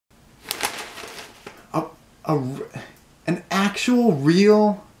an actual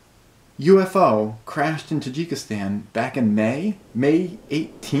real UFO crashed in Tajikistan back in May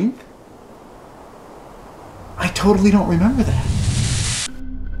 18th? I totally don't remember that.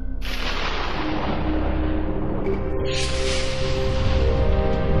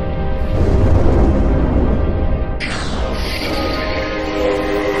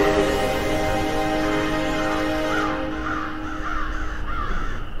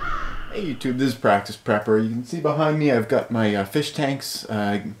 Hey YouTube, this is Practice Prepper. You can see behind me I've got my fish tanks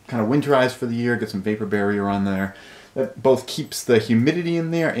kind of winterized for the year, got some vapor barrier on there. That both keeps the humidity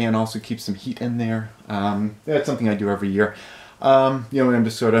in there and also keeps some heat in there. That's something I do every year. I'm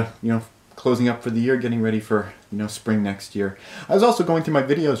just sort of, closing up for the year, getting ready for, spring next year. I was also going through my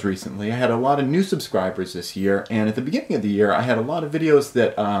videos recently. I had a lot of new subscribers this year, and at the beginning of the year I had a lot of videos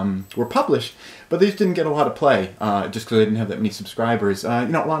that were published, but they just didn't get a lot of play, just because I didn't have that many subscribers. A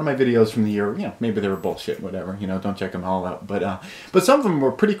lot of my videos from the year, maybe they were bullshit, whatever, don't check them all out. But some of them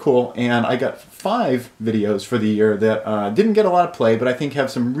were pretty cool, and I got 5 videos for the year that didn't get a lot of play, but I think have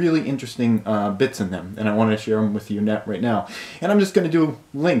some really interesting bits in them, and I wanted to share them with you right now. And I'm just going to do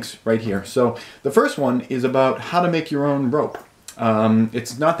links right here. So the first one is about how to make your own rope.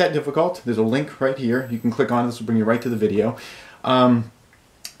 It's not that difficult. There's a link right here. You can click on it. This will bring you right to the video.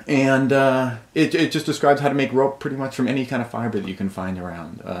 It just describes how to make rope pretty much from any kind of fiber that you can find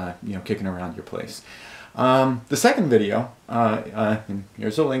around, kicking around your place. The second video, and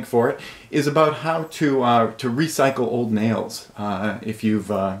here's a link for it, is about how to recycle old nails. If you've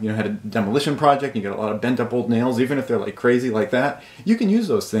had a demolition project, you get a lot of bent up old nails, even if they're like crazy like that, you can use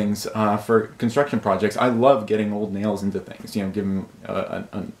those things for construction projects. I love getting old nails into things, give them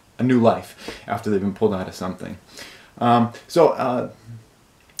a new life after they've been pulled out of something. Those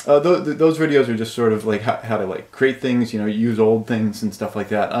videos are just sort of like how to create things, use old things and stuff like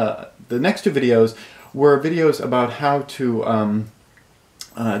that. The next 2 videos were videos about how to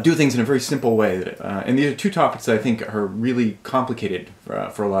do things in a very simple way. And these are 2 topics that I think are really complicated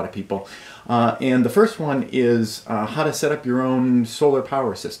for a lot of people. And the first one is how to set up your own solar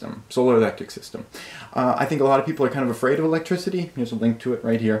power system, solar electric system. I think a lot of people are kind of afraid of electricity. Here's a link to it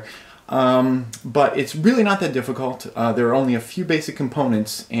right here. But it's really not that difficult. There are only a few basic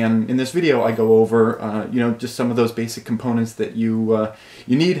components, and in this video I go over, just some of those basic components that you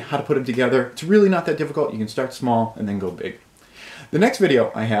need, how to put them together. It's really not that difficult. You can start small and then go big. The next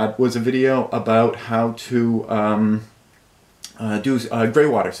video I had was a video about how to do gray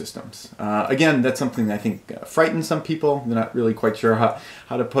water systems. Again, that's something that I think frightens some people. They're not really quite sure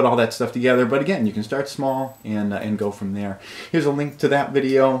how to put all that stuff together, but again, you can start small and go from there. Here's a link to that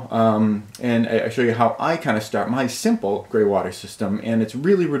video, and I show you how I kind of start my simple gray water system, and it's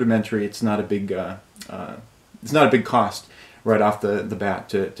really rudimentary. It's not a big cost right off the bat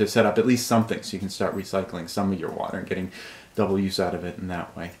to set up at least something, so you can start recycling some of your water and getting double use out of it in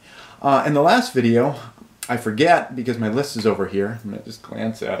that way. And the last video, I forget because my list is over here. I'm going to just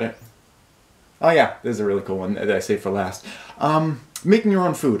glance at it. Oh yeah, this is a really cool one that I saved for last. Making your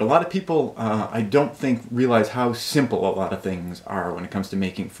own food. A lot of people, I don't think, realize how simple a lot of things are when it comes to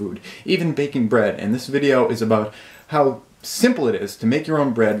making food. Even baking bread. And this video is about how simple it is to make your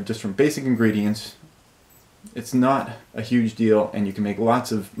own bread just from basic ingredients. It's not a huge deal, and you can make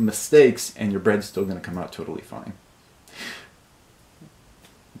lots of mistakes and your bread's still going to come out totally fine.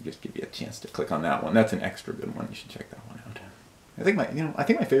 Just give you a chance to click on that one. That's an extra good one. You should check that one out. I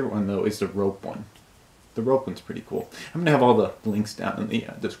think my favorite one though is the rope one. The rope one's pretty cool. I'm gonna have all the links down in the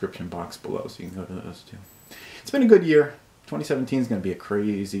description box below, so you can go to those too. It's been a good year. 2017 is gonna be a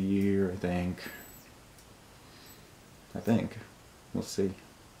crazy year, I think. We'll see.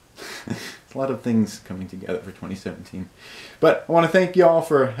 A lot of things coming together for 2017. But I want to thank you all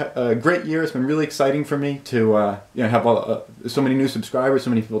for a great year. It's been really exciting for me to have so many new subscribers, so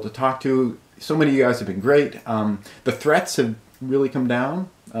many people to talk to. So many of you guys have been great. The threats have really come down.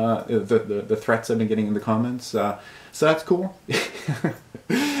 The threats I've been getting in the comments. So that's cool. Yeah,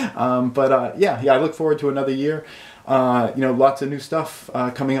 I look forward to another year. Lots of new stuff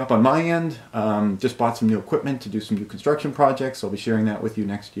coming up on my end. Just bought some new equipment to do some new construction projects. I'll be sharing that with you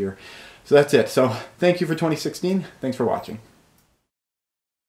next year. So that's it. So thank you for 2016. Thanks for watching.